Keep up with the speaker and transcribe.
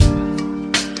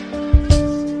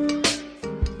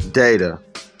Data.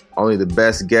 Only the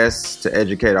best guests to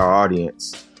educate our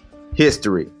audience.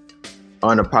 History.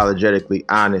 Unapologetically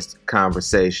honest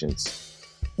conversations.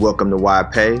 Welcome to Why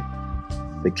Pay?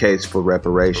 The case for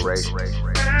reparations.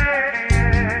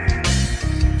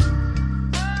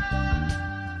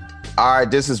 All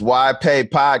right, this is Why Pay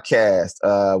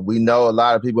podcast. We know a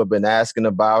lot of people have been asking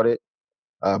about it.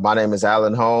 My name is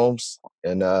Alan Holmes,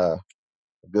 and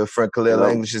good friend Khalil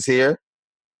English is here.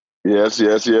 Yes,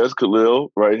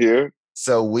 Khalil, right here.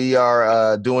 So we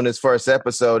are doing this first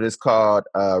episode. It's called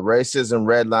Racism,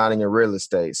 Redlining, and Real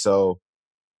Estate. So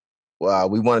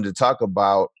we wanted to talk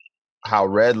about how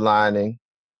redlining,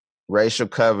 racial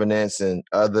covenants, and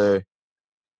other,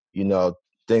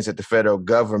 things that the federal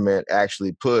government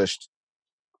actually pushed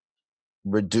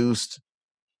reduced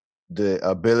the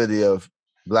ability of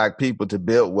Black people to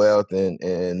build wealth and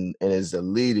is the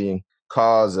leading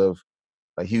cause of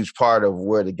a huge part of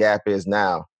where the gap is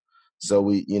now. So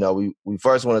we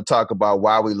first want to talk about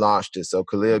why we launched it. So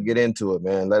Khalil, get into it,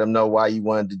 man. Let them know why you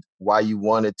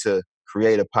wanted to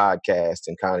create a podcast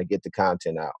and kind of get the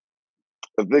content out.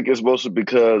 I think it's mostly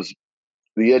because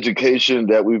the education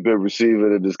that we've been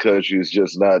receiving in this country is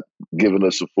just not giving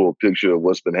us a full picture of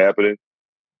what's been happening.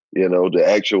 You know, the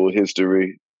actual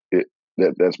history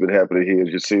that's been happening here.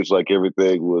 It just seems like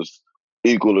everything was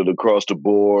equal and across the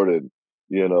board, and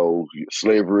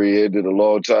slavery ended a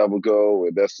long time ago,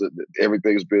 and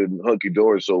everything's been hunky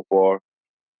dory so far.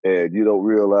 And you don't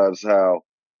realize how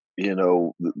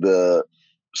the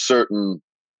certain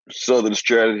Southern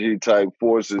strategy type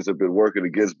forces have been working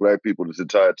against Black people this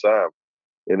entire time,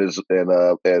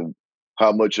 and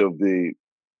how much of the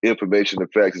information, in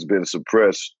fact, has been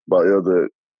suppressed by other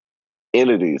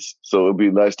entities. So it'd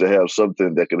be nice to have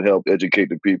something that can help educate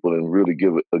the people and really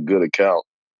give a good account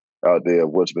out there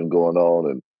of what's been going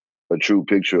on and a true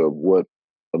picture of what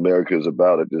America is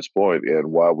about at this point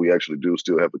and why we actually do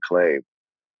still have a claim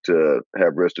to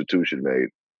have restitution made.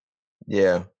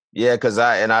 Yeah, because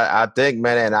I think,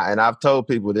 man, and I've told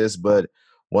people this, but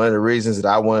one of the reasons that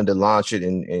I wanted to launch it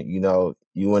and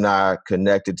you and I are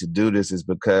connected to do this is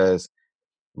because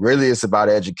really it's about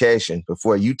education.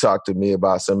 Before you talked to me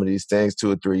about some of these things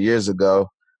 2 or 3 years ago,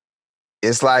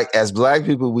 it's like as Black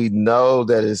people, we know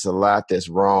that it's a lot that's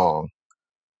wrong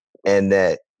and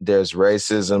that there's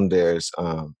racism, there's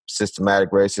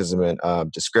systematic racism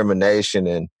and discrimination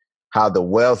and how the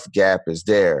wealth gap is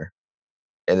there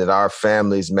and that our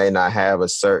families may not have a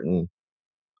certain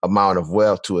amount of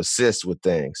wealth to assist with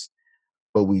things.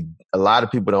 But a lot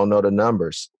of people don't know the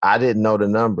numbers. I didn't know the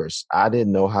numbers. I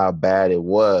didn't know how bad it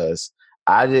was.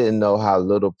 I didn't know how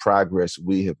little progress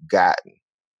we have gotten.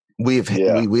 We've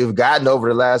gotten over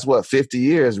the last 50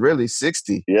 years, really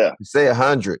 60. Yeah, say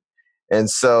 100. And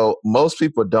so most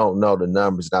people don't know the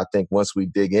numbers. And I think once we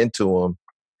dig into them,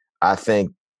 I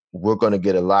think we're going to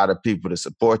get a lot of people to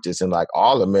support this, and like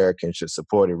all Americans should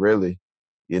support it. Really,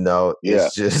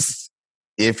 it's just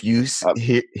if you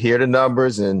hear the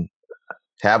numbers and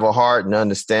have a heart and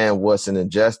understand what's an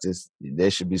injustice, they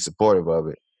should be supportive of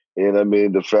it. And I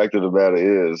mean, the fact of the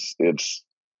matter is, it's,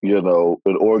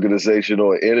 an organization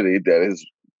or entity that has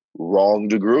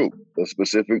wronged a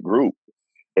specific group.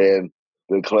 And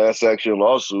the class action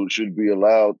lawsuit should be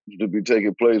allowed to be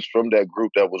taking place from that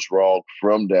group that was wronged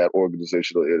from that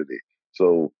organizational entity.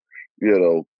 So,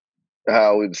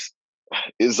 how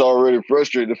it's already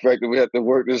frustrating the fact that we have to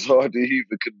work this hard to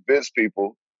even convince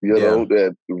people,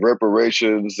 that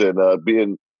reparations and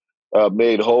being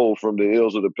made whole from the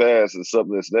ills of the past is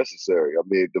something that's necessary. I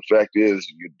mean, the fact is,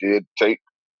 you did take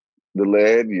the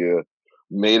land, you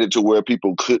made it to where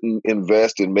people couldn't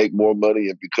invest and make more money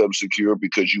and become secure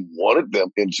because you wanted them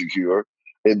insecure.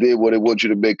 And then when they want you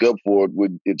to make up for it,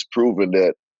 when it's proven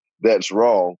that that's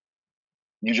wrong,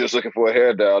 you're just looking for a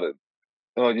handout and,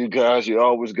 oh, you guys, you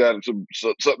always got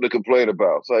something to complain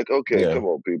about. It's like, okay, Come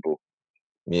on, people.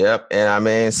 Yep. And I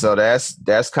mean, so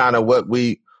that's kind of what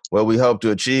we hope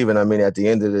to achieve. And I mean, at the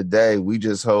end of the day, we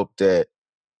just hope that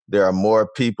there are more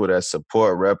people that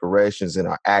support reparations and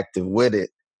are active with it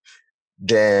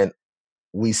than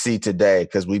we see today.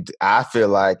 Because I feel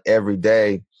like every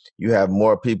day you have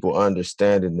more people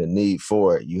understanding the need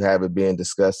for it. You have it being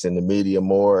discussed in the media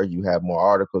more. You have more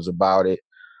articles about it.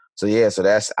 So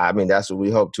that's what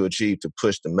we hope to achieve, to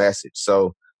push the message.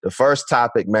 So the first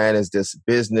topic, man, is this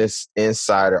Business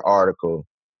Insider article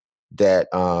that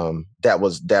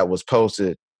was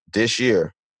posted this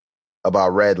year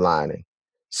about redlining.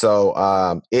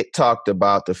 So it talked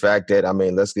about the fact that, I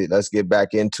mean, let's get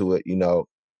back into it.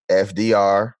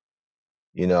 FDR,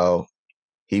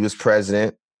 he was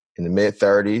president in the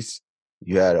mid-30s.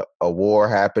 You had a war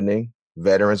happening.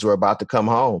 Veterans were about to come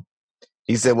home.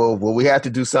 He said, well, we have to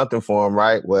do something for him,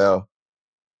 right? Well,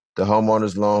 the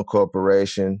Homeowners Loan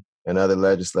Corporation and other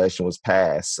legislation was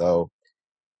passed. So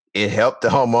it helped the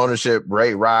home ownership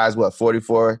rate rise, what,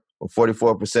 44% in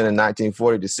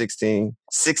 1940 to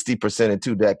 60% in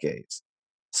 2 decades.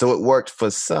 So it worked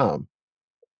for some.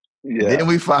 Yeah, Then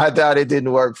we find out it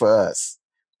didn't work for us.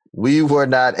 We were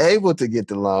not able to get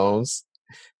the loans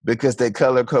because they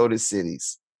color coded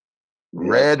cities. yep,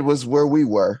 Red was where we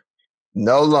were,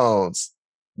 no loans.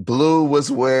 Blue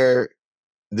was where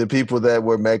the people that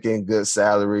were making good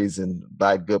salaries and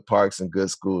like good parks and good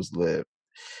schools lived.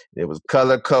 It was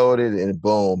color coded and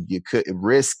boom, you could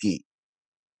risky.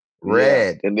 yeah.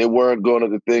 Red. And they weren't going to.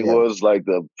 The thing Yeah. was like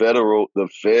the Fed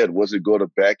wasn't going to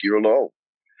back your loan.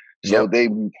 So Yep. they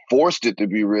forced it to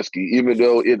be risky, even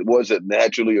though it wasn't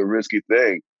naturally a risky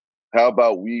thing. How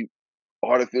about we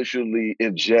artificially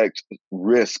inject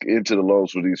risk into the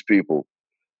loans for these people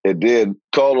and then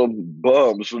call them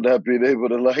bums for not being able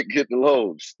to like get the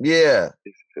loans? Yeah.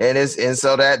 And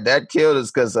so that killed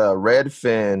us because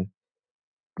Redfin,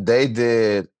 they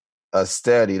did a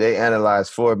study. They analyzed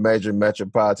 4 major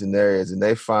metropolitan areas and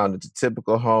they found that the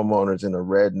typical homeowners in a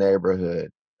red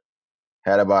neighborhood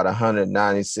had about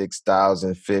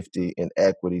 196,050 in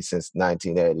equity since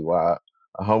 1980, while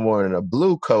a homeowner in a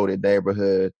blue coded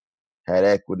neighborhood had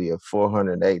equity of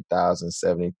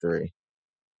 408,073.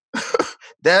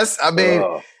 I mean,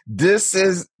 Oh, this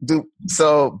is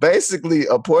so basically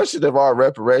a portion of our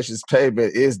reparations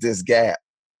payment is this gap.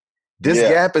 This yeah,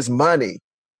 gap is money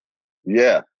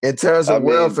yeah. in terms I of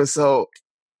wealth. mean, And so,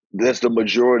 that's the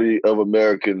majority of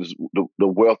Americans. The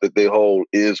wealth that they hold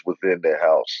is within their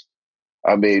house.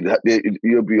 I mean,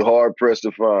 you'll be hard pressed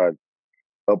to find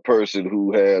a person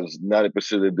who has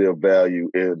 90% of their value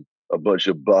in a bunch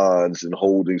of bonds and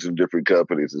holdings in different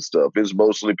companies and stuff. It's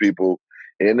mostly people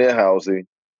in their housing,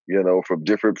 from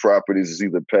different properties. It's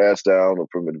either passed down or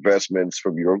from investments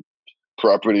from your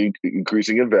property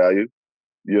increasing in value,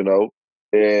 you know,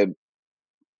 and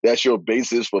that's your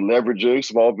basis for leveraging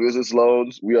small business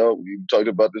loans. We've talked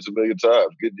about this a million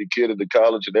times, getting your kid into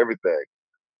college and everything.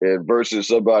 And versus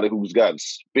somebody who's got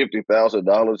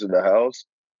 $50,000 in the house,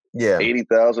 yeah,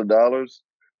 $80,000,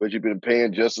 but you've been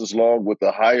paying just as long with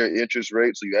a higher interest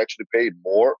rate, so you actually paid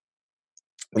more.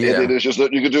 And then yeah, there's just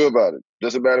nothing you can do about it.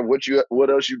 Doesn't matter what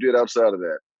else you did outside of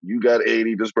that. You got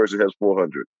 80. This person has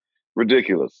 400.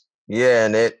 Ridiculous. yeah.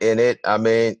 I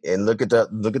mean, and look at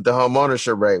the home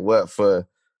ownership rate. What for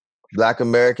Black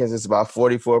Americans, it's about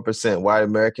 44%. White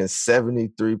Americans,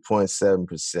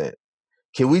 73.7%.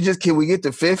 Can we get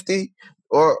to 50?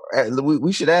 Or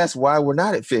we should ask why we're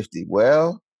not at 50.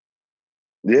 Well,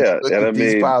 Yeah, look and I at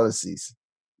these mean, policies.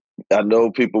 I know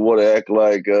people want to act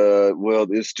like, well,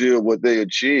 it's still what they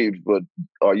achieved, but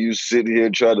are you sitting here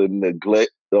trying to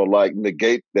neglect or like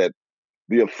negate that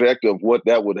the effect of what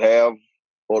that would have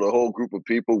on a whole group of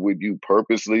people when you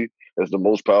purposely, as the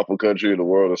most powerful country in the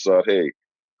world, decide, hey,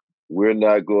 we're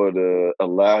not going to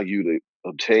allow you to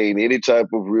obtain any type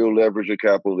of real leverage or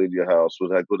capital in your house.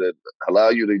 We're not going to allow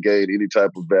you to gain any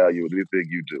type of value in anything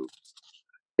you do.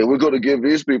 And we're going to give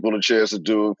these people a chance to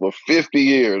do it for 50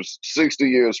 years, 60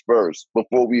 years first,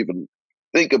 before we even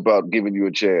think about giving you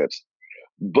a chance.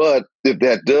 But if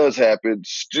that does happen,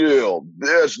 still,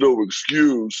 there's no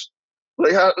excuse.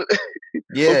 Like, how?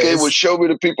 Yeah, Okay, well, it's show me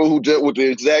the people who dealt with the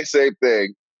exact same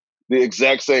thing.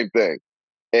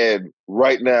 And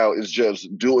right now, it's just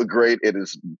doing great and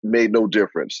it's made no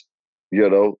difference. You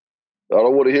know, I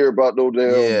don't want to hear about no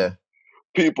damn yeah,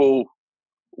 people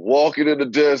walking in the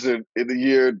desert in the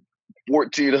year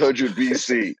 1400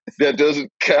 BC. That doesn't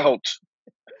count.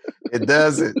 it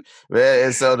doesn't, man.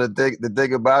 And so the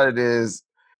thing about it is,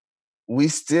 we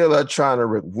still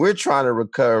are we're trying to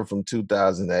recover from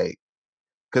 2008.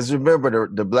 Because remember,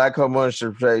 the black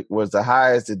homeownership rate was the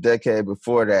highest the decade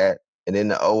before that, and then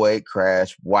the '08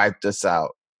 crash wiped us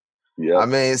out. I Yep,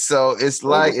 mean, so over it's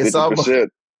almost 50%.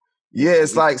 yeah,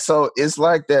 it's like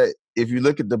that. If you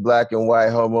look at the black and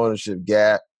white homeownership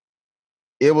gap,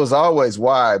 it was always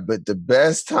wide, but the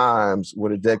best times were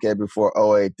the decade before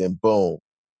 '08. Then boom,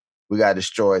 we got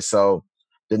destroyed. So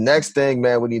the next thing,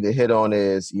 man, we need to hit on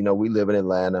is, we live in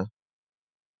Atlanta.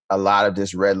 A lot of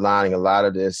this redlining, a lot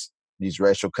of these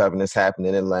racial covenants happen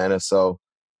in Atlanta. So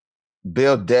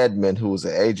Bill Dedman, who was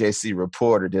an AJC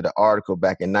reporter, did an article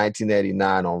back in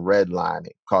 1989 on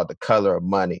redlining called "The Color of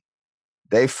Money."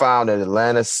 They found that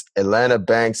Atlanta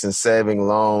banks and saving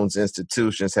loans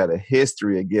institutions had a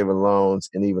history of giving loans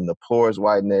in even the poorest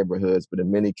white neighborhoods, but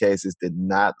in many cases did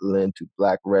not lend to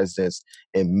black residents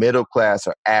in middle class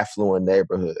or affluent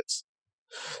neighborhoods.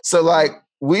 So, like, Mm.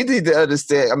 we need to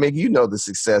understand. I mean, you know the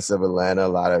success of Atlanta. A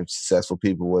lot of successful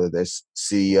people, whether they're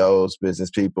CEOs,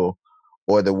 business people,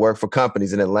 or that work for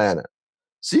companies in Atlanta.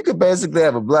 So you could basically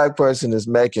have a black person that's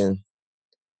making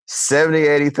 70,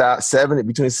 80,000, 70,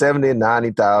 between 70 and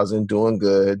 90,000, doing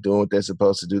good, doing what they're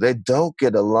supposed to do. They don't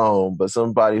get a loan, but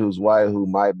somebody who's white who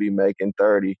might be making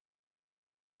 30,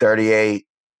 38,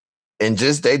 and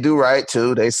just they do right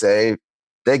too. They save,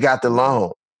 they got the Mhm.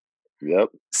 loan. Yep.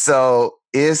 So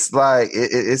it's like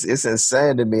it's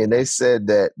insane to me. And they said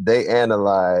that they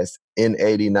analyzed in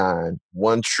 '89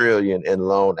 1 trillion in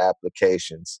loan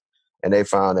applications, and they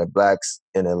found that blacks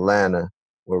in Atlanta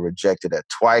were rejected at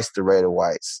twice the rate of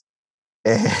whites.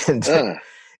 And Ah,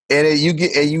 you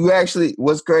get and you actually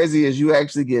what's crazy is you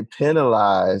actually get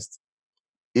penalized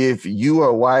if you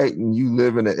are white and you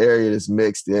live in an area that's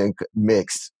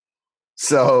mixed.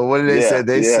 So what did they say? yeah,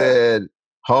 They yeah. said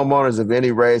homeowners of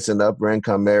any race in upper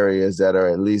income areas that are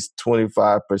at least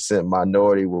 25%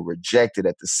 minority were rejected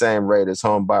at the same rate as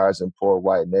home buyers in poor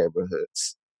white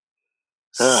neighborhoods.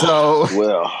 So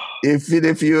Well, if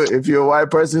you're a white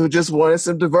person who just wanted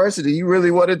some diversity, you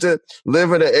really wanted to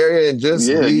live in an area and just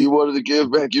yeah, you be wanted to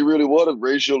give back. You really wanted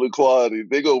racial equality.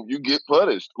 You get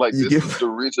punished. Like you this is give the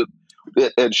reason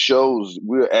that it shows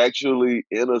we're actually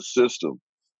in a system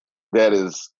that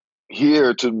is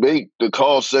here to make the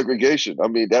cause segregation. I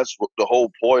mean, that's what the whole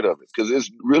point of it, because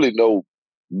there's really no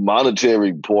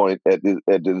monetary point at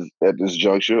this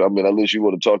juncture. I mean, unless you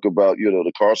want to talk about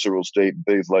the carceral state and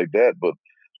things like that. But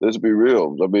let's be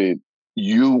real. I mean,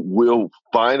 you will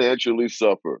financially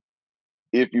suffer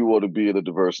if you want to be in a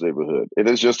diverse neighborhood, and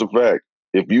it's just a fact.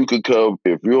 If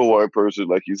you're a white person,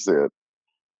 like you said,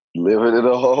 living in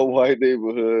a whole white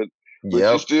neighborhood, but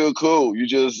you're yep still cool. You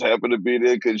just happen to be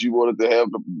there because you wanted to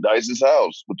have the nicest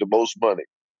house with the most money.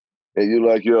 And you're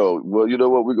like, yo, well, you know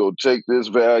what? We're going to take this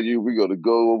value. We're going to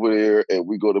go over there and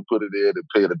we're going to put it in and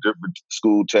pay at a different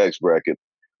school tax bracket.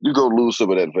 You're going to lose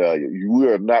some of that value. We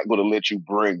are not going to let you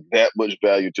bring that much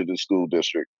value to the school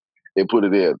district and put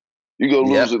it in. You're going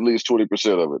to lose yep at least 20%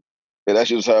 of it. And that's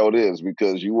just how it is,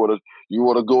 because you want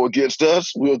to go against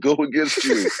us, we'll go against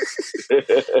you.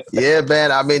 Yeah,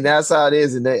 man. I mean, that's how it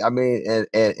is. And I mean,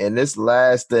 and this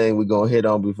last thing we're gonna hit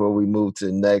on before we move to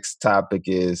the next topic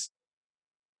is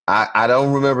I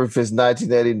don't remember if it's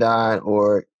 1989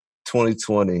 or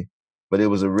 2020, but it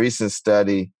was a recent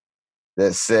study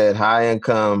that said high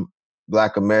income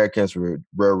Black Americans were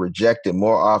rejected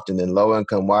more often than low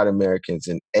income white Americans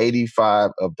in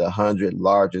 85 of the 100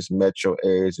 largest metro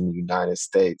areas in the United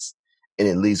States in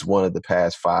at least one of the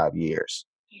past 5 years.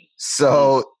 Mm,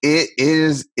 So it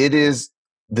is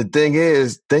the thing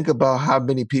is, think about how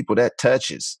many people that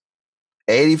touches.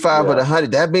 85 of the yeah,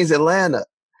 100, that means Atlanta.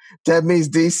 That means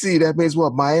DC. That means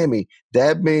what? Miami.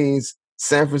 That means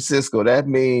San Francisco. That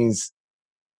means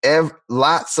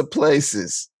lots of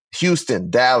places. Houston,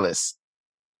 Dallas.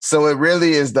 So it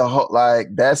really is the whole, like,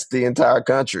 that's the entire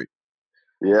country.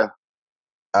 yeah,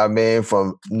 I mean,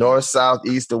 from north, south,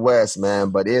 east to west, man.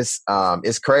 But it's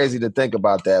crazy to think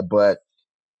about that. But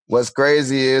what's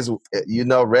crazy is,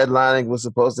 redlining was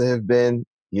supposed to have been,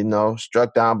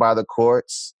 struck down by the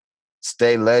courts.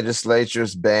 State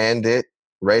legislatures banned it.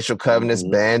 Racial covenants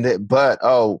hmm banned it. But,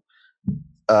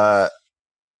 uh,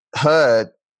 HUD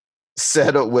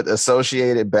settled with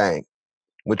Associated Bank,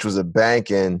 which was a bank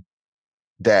in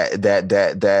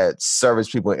that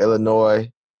serviced people in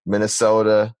Illinois,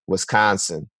 Minnesota,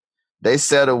 Wisconsin. They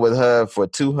settled with HUD for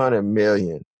 200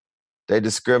 million. They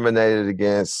discriminated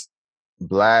against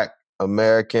Black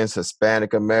Americans,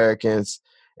 Hispanic Americans,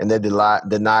 and they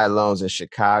denied loans in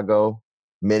Chicago,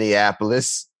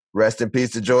 Minneapolis. Rest in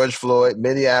peace to George Floyd,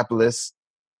 Minneapolis,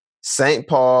 St.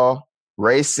 Paul,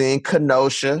 Racine,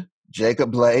 Kenosha, Jacob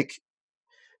Blake.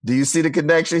 Do you see the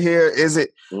connection here? Is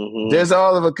it hmm there's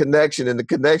all of a connection, and the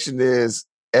connection is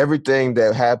everything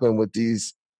that happened with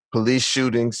these police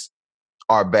shootings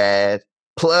are bad.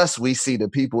 Plus, we see the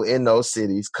people in those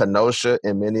cities, Kenosha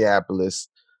and Minneapolis,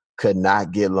 could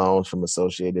not get loans from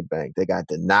Associated Bank. They got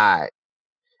denied.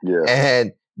 yeah.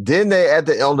 And then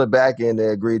on the back end, they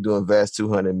agreed to invest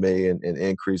 200 million in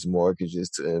increased mortgages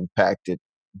to impacted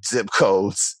zip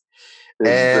codes.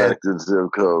 And Impacted zip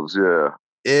codes. Yeah.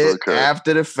 it Okay.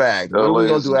 after the fact. What are we LA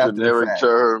gonna is do after the generic fact?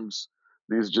 terms.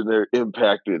 These generic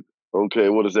impacted. Okay,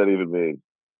 what does that even mean?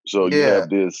 So you Yeah, have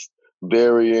this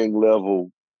varying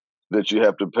level that you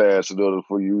have to pass in order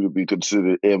for you to be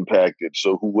considered impacted.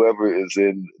 So whoever is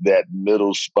in that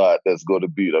middle spot that's going to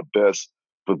be the best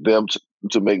for them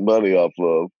to make money off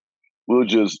of, we'll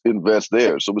just invest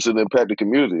there. So it's an impacted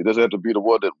community. It doesn't have to be the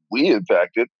one that we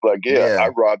impacted. Like, yeah, I yeah.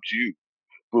 robbed you.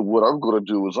 But what I'm going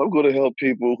to do is I'm going to help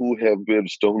people who have been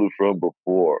stolen from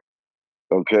before.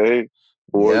 Okay.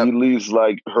 Or Yep. you least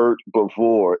like hurt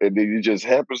before, and then you just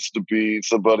happens to be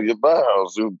somebody in my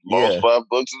house who lost Yeah. $5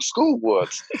 in school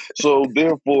once. So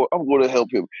therefore, I'm going to help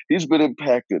him. He's been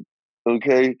impacted.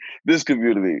 Okay, this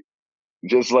community,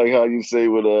 just like how you say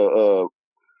with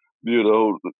you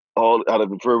know, all out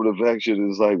of affirmative action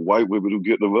is like white women who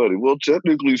get the money. Well,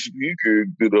 technically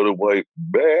speaking, the white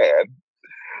man.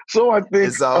 So I think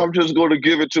It's all I'm just going to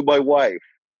give it to my wife.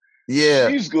 yeah.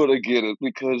 She's going to get it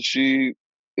because she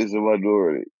is a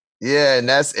minority. Yeah, and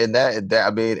that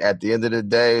I mean, at the end of the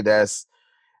day, that's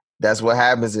what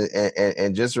happens.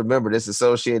 And just remember, this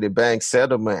Associated Bank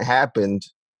settlement happened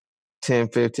 10,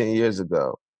 15 years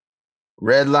ago.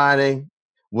 Redlining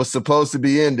was supposed to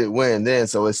be ended when then,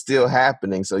 so it's still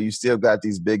happening. So you still got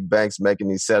these big banks making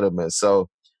these settlements. So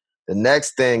the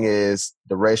next thing is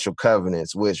the racial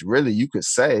covenants, which really you could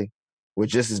say were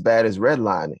just as bad as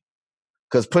redlining.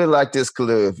 Because put it like this,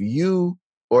 Khalil, if you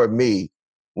or me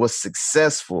was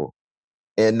successful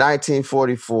in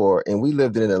 1944 and we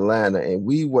lived in Atlanta and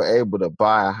we were able to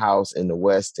buy a house in the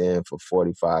West End for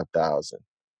 45,000,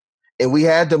 and we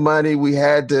had the money, we,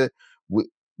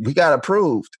 we got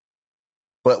approved,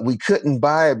 but we couldn't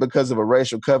buy it because of a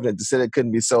racial covenant that said it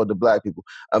couldn't be sold to black people.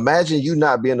 Imagine you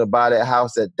not being able to buy that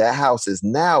house. That house is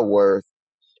now worth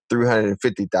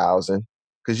 350,000,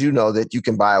 because you know that you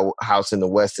can buy a house in the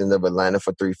West End of Atlanta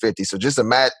for 350. So just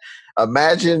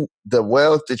imagine the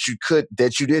wealth that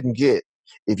you didn't get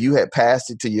if you had passed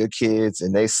it to your kids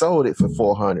and they sold it for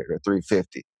 400 or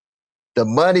 350. The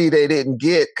money they didn't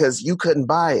get because you couldn't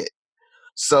buy it.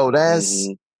 So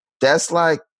Hmm. that's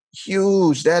like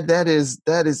huge.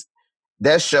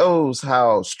 That shows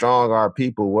how strong our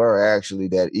people were actually.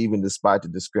 That even despite the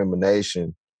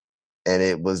discrimination and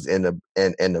it was in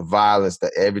the violence,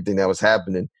 that everything that was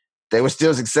happening, they were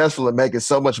still successful in making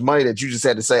so much money that you just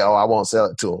had to say, "Oh, I won't sell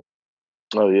it to them."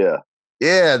 Oh yeah,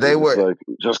 Yeah, they it's were. like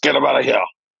just get him out of here.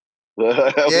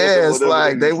 Yeah, it's Whatever that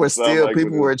like they used to were sound still like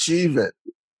people were achieving.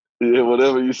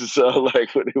 whatever used to sound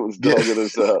like when it was Yeah, dogging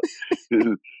us out.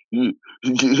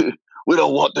 We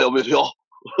don't want them in here.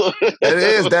 it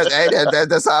is.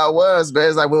 That's how it was, man.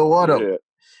 It's like we don't want them. Yeah,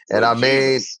 it's And like I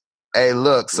mean, Jesus. hey,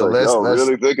 look. It's So like let's y'all let's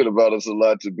really thinking about us a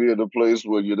lot to be in a place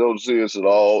where you don't see us at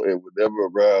all, and we're never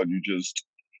around. You just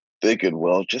thinking,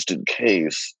 well, just in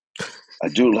case. I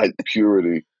do like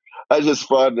purity. I just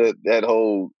find that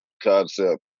whole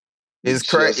concept to it's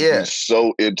crazy. just be Yeah,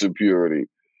 so into purity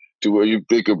to where you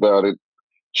think about it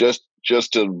just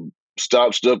to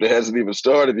stop stuff that hasn't even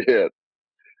started yet.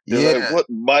 You're like, yeah, what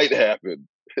might happen?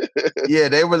 yeah.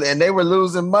 They were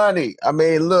losing money. I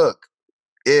mean, look.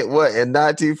 It what in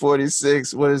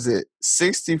 1946? What is it?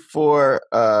 64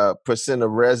 percent of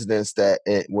residents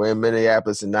were in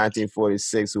Minneapolis in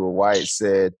 1946 who were white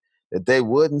said that they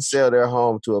wouldn't sell their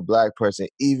home to a black person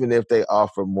even if they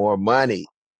offered more money.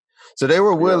 So they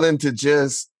were Yeah. willing to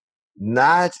just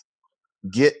not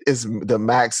get the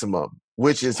maximum,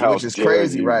 which is How which is dare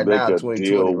crazy you right make now, a 2020,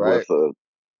 deal right?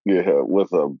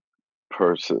 with a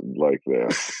person like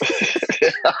that?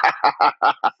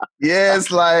 Yeah,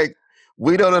 it's like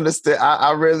we don't understand.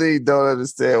 I really don't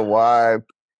understand why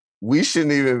we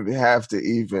shouldn't even have to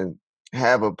even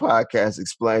have a podcast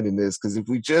explaining this, because if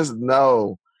we just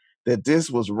know that this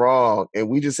was wrong and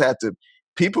we just have to,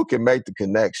 people can make the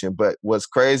connection. But what's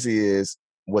crazy is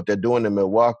what they're doing in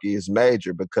Milwaukee is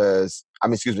major, because I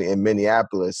mean, excuse me, in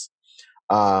Minneapolis,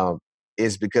 um,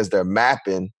 is because they're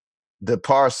mapping the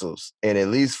parcels, and at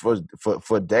least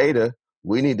for data,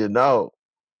 we need to know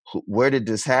where did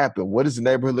this happen? What does the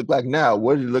neighborhood look like now?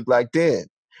 What did it look like then?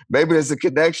 Maybe there's a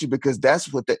connection because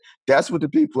that's what the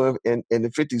people in the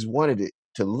 50s wanted it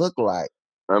to look like.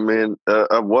 I mean,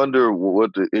 I wonder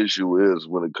what the issue is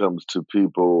when it comes to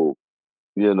people,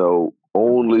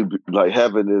 only like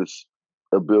having this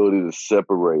ability to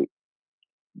separate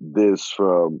this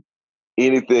from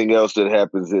anything else that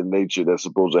happens in nature that's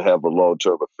supposed to have a long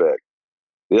term effect.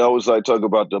 They always like talk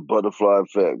about the butterfly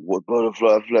effect. What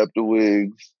butterfly flap the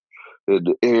wings and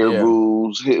the air Yeah.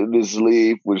 moves hitting this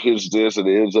leaf, which hits this, and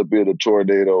it ends up being a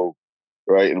tornado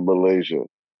right in Malaysia.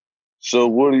 So,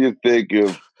 what do you think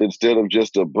if instead of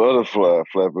just a butterfly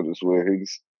flapping its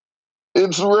wings,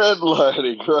 it's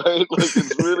redlining, right? Like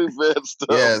it's really bad stuff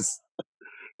Yes.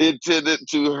 intended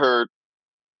to hurt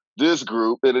this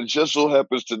group, and it just so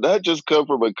happens to not just come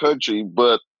from a country,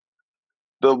 but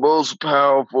the most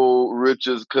powerful,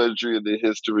 richest country in the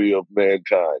history of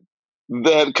mankind.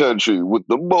 That country with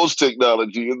the most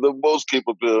technology and the most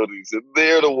capabilities, and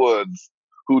they're the ones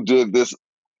who did this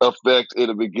effect in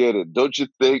the beginning. Don't you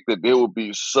think that there would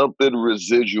be something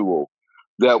residual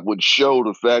that would show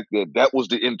the fact that that was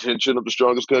the intention of the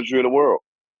strongest country in the world.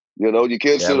 You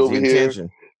can't That sit was the over here,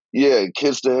 intention. yeah,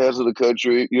 kiss the hands of the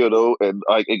country, and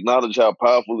like acknowledge how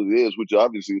powerful it is, which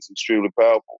obviously is extremely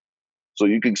powerful. So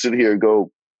you can sit here and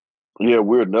go, yeah,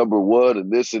 we're number one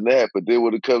and this and that, but then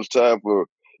when it comes time for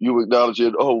you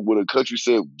acknowledging, oh, when a country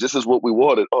said this is what we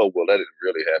wanted, oh well, that didn't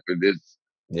really happen. It's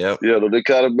Yep. they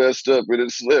kind of messed up and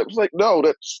it slipped. It's like, no,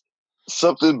 that's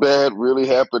something bad really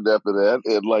happened after that,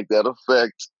 and like that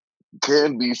effect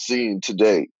can be seen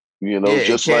today. Yeah,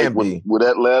 it Just like can when be. with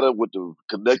Atlanta, with the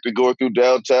connector going through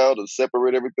downtown and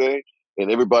separate everything,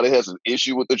 and everybody has an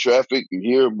issue with the traffic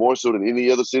here more so than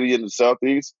any other city in the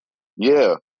southeast.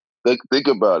 Yeah, think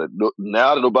about it.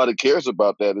 Now that nobody cares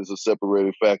about that as a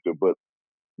separating factor, but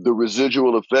the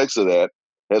residual effects of that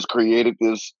has created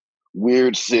this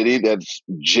weird city that's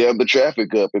jammed the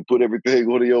traffic up and put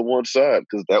everything only on one side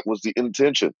because that was the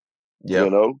intention. you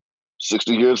Yep. know,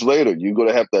 60 years later, you're going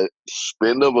to have to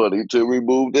spend the money to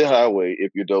remove the highway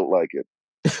if you don't like it.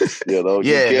 You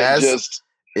Yeah, can't that's just,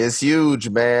 it's huge,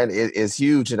 man. It's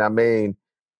huge. And I mean,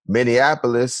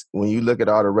 Minneapolis, when you look at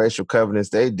all the racial covenants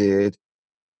they did,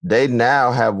 they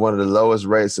now have one of the lowest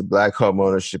rates of black home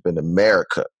ownership in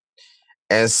America.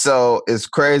 And so it's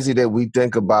crazy that we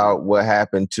think about what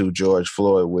happened to George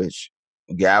Floyd, which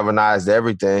galvanized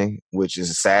everything, which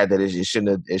is sad that it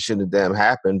shouldn't have damn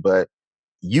happened. But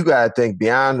you gotta think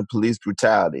beyond the police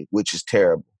brutality, which is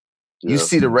terrible. You yeah,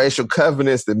 see the racial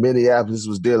covenants that Minneapolis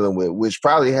was dealing with, which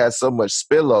probably has so much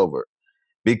spillover.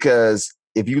 Because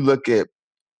if you look at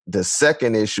the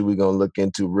second issue we're going to look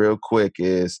into real quick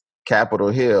is Capitol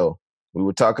Hill. We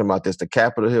were talking about this, the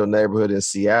Capitol Hill neighborhood in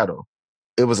Seattle.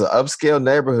 It was an upscale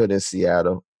neighborhood in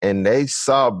Seattle, and they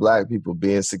saw black people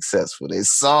being successful. They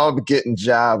saw them getting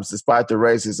jobs despite the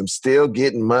racism, still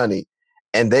getting money.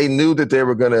 And they knew that they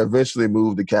were going to eventually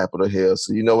move to Capitol Hill.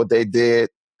 So you know what they did?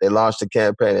 They launched a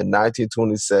campaign in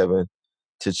 1927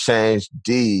 to change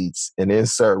deeds and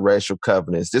insert racial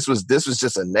covenants. This was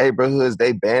just a neighborhood.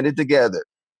 They banded together.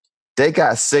 They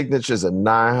got signatures of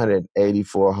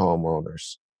 984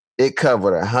 homeowners. It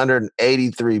covered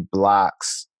 183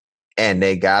 blocks, and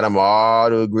they got them all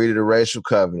to agree to the racial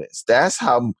covenants. That's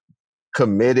how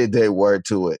committed they were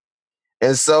to it.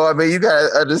 And so, I mean, you got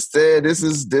to understand this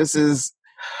is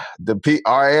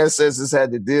our ancestors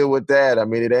had to deal with that. I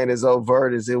mean, it ain't as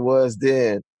overt as it was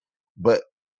then, but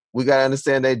we got to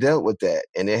understand they dealt with that,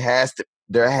 and there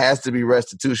has to be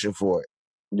restitution for it.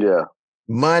 yeah.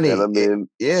 And Money, I mean,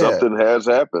 yeah, something has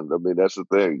happened. I mean, that's the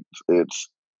thing.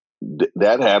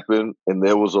 That happened and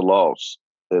there was a loss.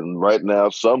 And right now,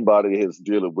 somebody is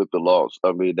dealing with the loss.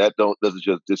 I mean, that doesn't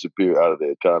just disappear out of the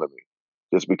economy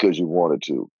just because you wanted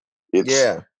to. It's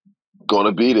yeah. going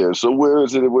to be there. So where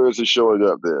is it? Where is it showing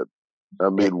up then? I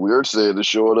Eh, mean, we're saying it's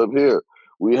showing up here.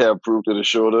 We have proof that it's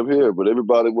showing up here, but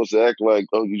everybody wants to act like,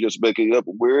 oh, you're just making it up.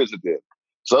 Where is it then?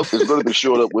 So it's going to be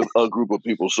showing up with a group of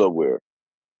people somewhere.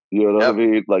 You know what I Yep,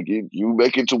 mean? Like you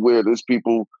make it to where these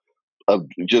people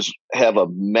just have a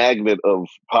magnet of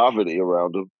poverty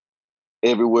around them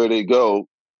everywhere they go.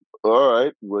 All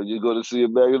right, well, you're going to see a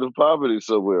magnet of poverty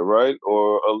somewhere, right?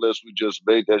 Or unless we just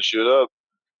made that shit up.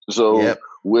 So yep,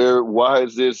 why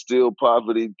is there still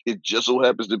poverty? It just so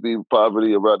happens to be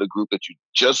poverty around the group that you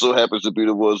just so happens to be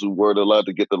the ones who weren't allowed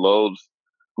to get the loans,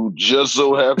 who just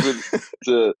so happen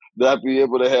to not be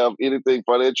able to have anything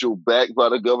financial backed by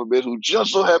the government, who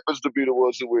just so happens to be the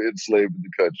ones who were enslaved in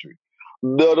the country.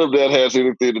 None of that has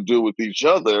anything to do with each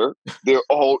other. They're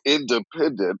all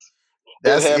independent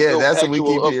and have no that's what we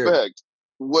keep actual hearing. effect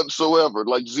whatsoever,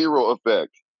 like zero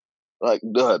effect, like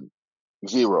none,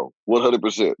 zero,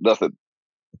 100%, nothing.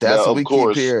 That's Now, what of we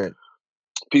keep course, hearing.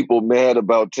 people mad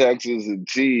about taxes and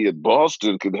tea in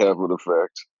Boston can have an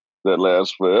effect that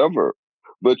lasts forever.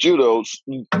 But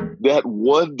that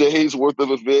one day's worth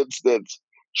of events that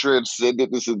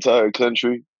transcended this entire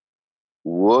country,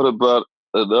 what about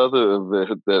another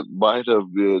event that might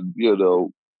have been, a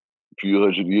few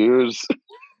hundred years?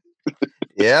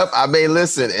 Yep. I mean,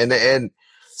 listen, and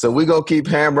so we're gonna keep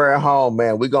hammering home,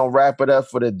 man. We're gonna wrap it up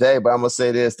for the day, but I'm gonna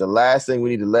say this. The last thing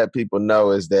we need to let people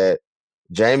know is that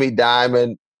Jamie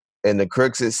Dimon and the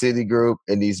Crooks at Citigroup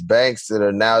and these banks that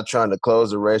are now trying to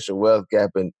close the racial wealth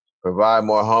gap and provide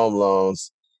more home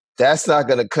loans, that's not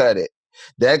gonna cut it.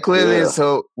 That clearly Yeah, is,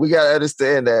 so we gotta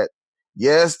understand that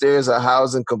yes, there's a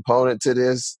housing component to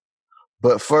this.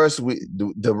 But first,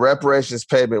 the reparations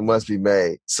payment must be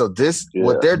made. So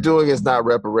what yeah, they're doing is not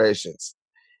reparations.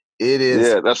 It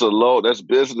is, yeah. That's a loan. That's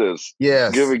business.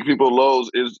 yes, Giving people loans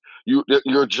is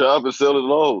your job is selling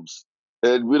loans,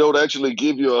 and we don't actually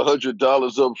give you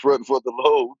 $100 up front for the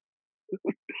loan.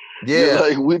 You're Yeah.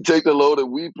 like, we take the loan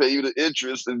and we pay you the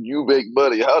interest and you make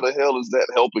money. How the hell is that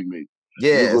helping me?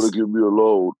 You're going to Yes. give me a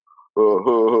loan.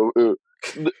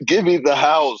 Give me the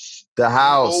house. The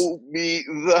house. Show me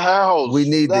the We house,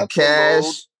 need the not the loan.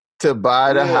 cash to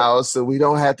buy the Yeah, house so we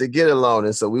don't have to get a loan.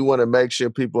 And so we want to make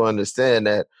sure people understand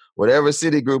that whatever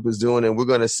Citigroup is doing, and we're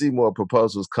going to see more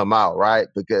proposals come out, right?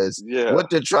 Because yeah,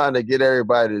 what they're trying to get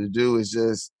everybody to do is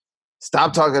just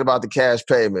stop talking about the cash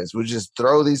payments. We just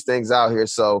throw these things out here.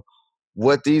 So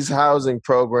what these housing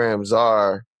programs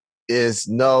are is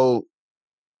no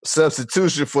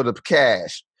substitution for the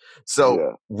cash. So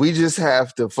yeah, we just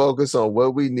have to focus on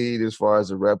what we need as far as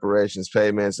the reparations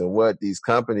payments, and what these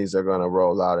companies are going to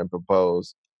roll out and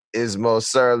propose is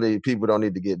most certainly people don't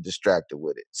need to get distracted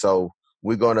with it. So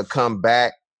we're going to come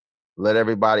back, let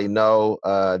everybody know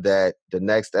that the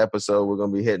next episode we're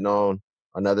going to be hitting on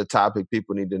another topic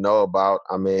people need to know about.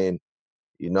 I mean,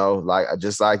 like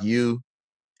just like you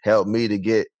helped me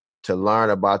to learn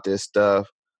about this stuff.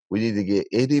 We need to get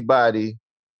anybody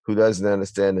who doesn't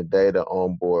understand the data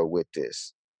on board with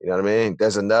this. You know what I mean?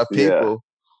 There's enough yeah, people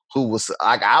who was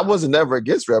like, I wasn't never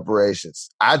against reparations.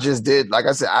 I just did, like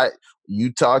I said,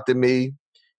 you talked to me,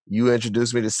 you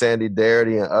introduced me to Sandy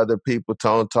Darity and other people,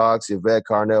 Tone Talks, Yvette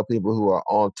Carnell, people who are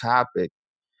on topic.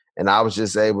 And I was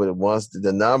just able to, once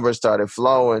the numbers started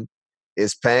flowing,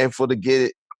 it's painful to get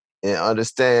it and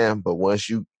understand, but once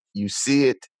you see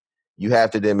it, you have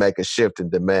to then make a shift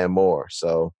and demand more.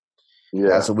 So yeah,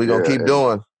 that's what we're gonna yeah, keep and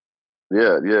doing.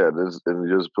 yeah. This and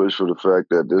just push for the fact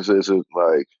that this isn't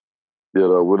like,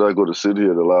 we're not going to sit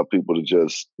here and allow people to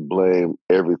just blame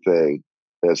everything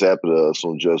that's happened to us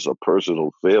on just a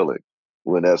personal failing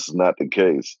when that's not the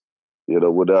case.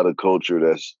 Without a culture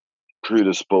that's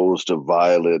predisposed to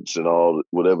violence and all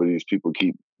whatever these people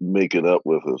keep making up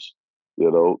with us.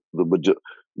 The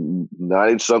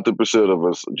 90-something% of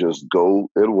us just go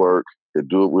and work and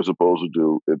do what we're supposed to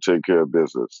do and take care of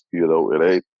business. It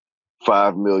ain't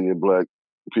 5 million black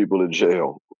people in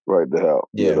jail right now.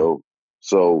 Yeah.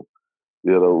 So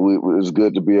it's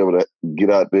good to be able to get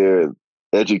out there and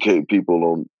educate people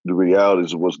on the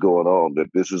realities of what's going on. That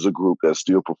this is a group that's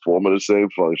still performing the same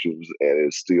functions and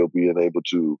is still being able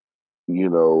to,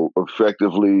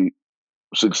 effectively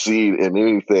succeed in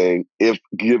anything if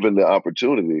given the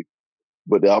opportunity.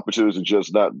 But the opportunities are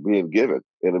just not being given,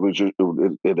 and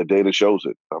and the data shows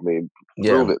it. I mean,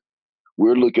 prove Yeah. it.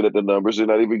 We're looking at the numbers; they're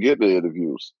not even getting the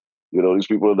interviews. These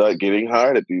people are not getting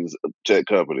hired at these tech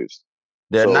companies.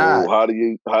 They're So not. how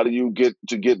do you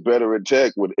get better in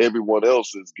tech when everyone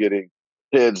else is getting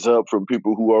heads up from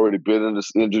people who already been in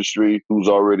this industry, who's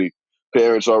already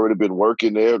parents already been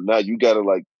working there? Now you gotta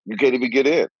you can't even get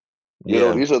in.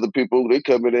 Yeah. These other people they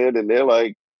coming in and they're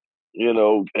like,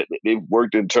 they've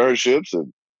worked internships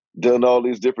and done all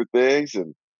these different things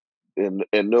and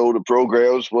know the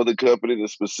programs for the company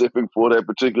that's specific for that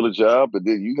particular job, and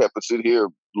then you have to sit here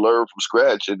and learn from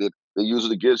scratch, and then they use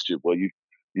it against you. Well,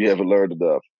 you haven't learned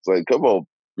enough. It's like, come on,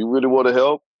 you really want to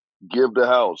help? Give the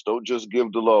house. Don't just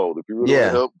give the loan. If you really want to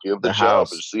Yeah. help, give the The job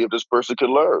and house. see if this person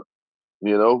can learn.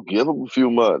 Give them a few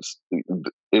months.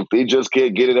 If they just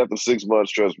can't get it after 6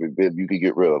 months, trust me, then you can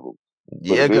get rid of them. But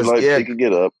Yeah, if they're because like yeah, picking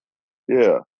it up,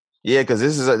 yeah, Yeah, because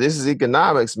this is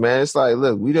economics, man. It's like,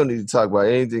 look, we don't need to talk about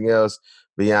anything else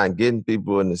beyond getting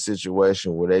people in a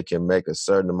situation where they can make a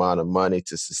certain amount of money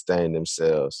to sustain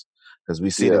themselves. Because we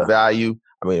see the yeah, value.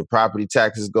 I mean, property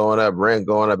taxes going up, rent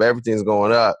going up, everything's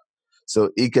going up.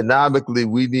 So economically,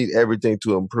 we need everything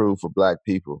to improve for Black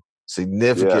people yeah,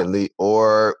 significantly,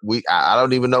 or I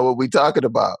don't even know what we're talking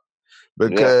about, yeah,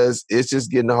 because it's just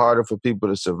getting harder for people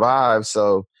to survive.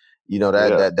 So,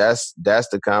 yeah, that's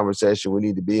the conversation we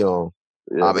need to be on.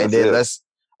 yeah. And That's then it. let's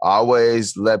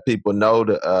always let people know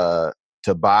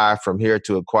to buy From Here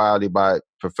to Equality by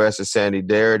Professor Sandy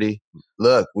Darity.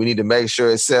 Look, we need to make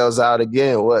sure it sells out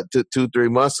again. What, 3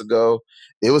 months ago,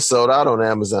 it was sold out on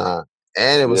Amazon,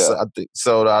 and it was, Yeah. I think,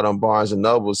 sold out on Barnes and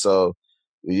Noble. So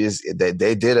they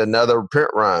did another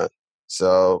print run.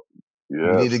 So we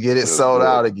need to Yes, get it that's sold it.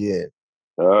 out again.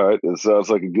 All right, it sounds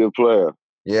like a good plan.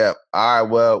 Yeah. All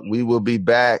right. Well, we will be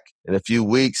back in a few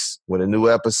weeks with a new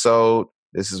episode.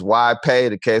 This is Why Pay,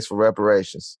 the case for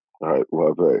reparations. All right,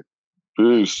 well, hey,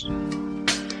 peace.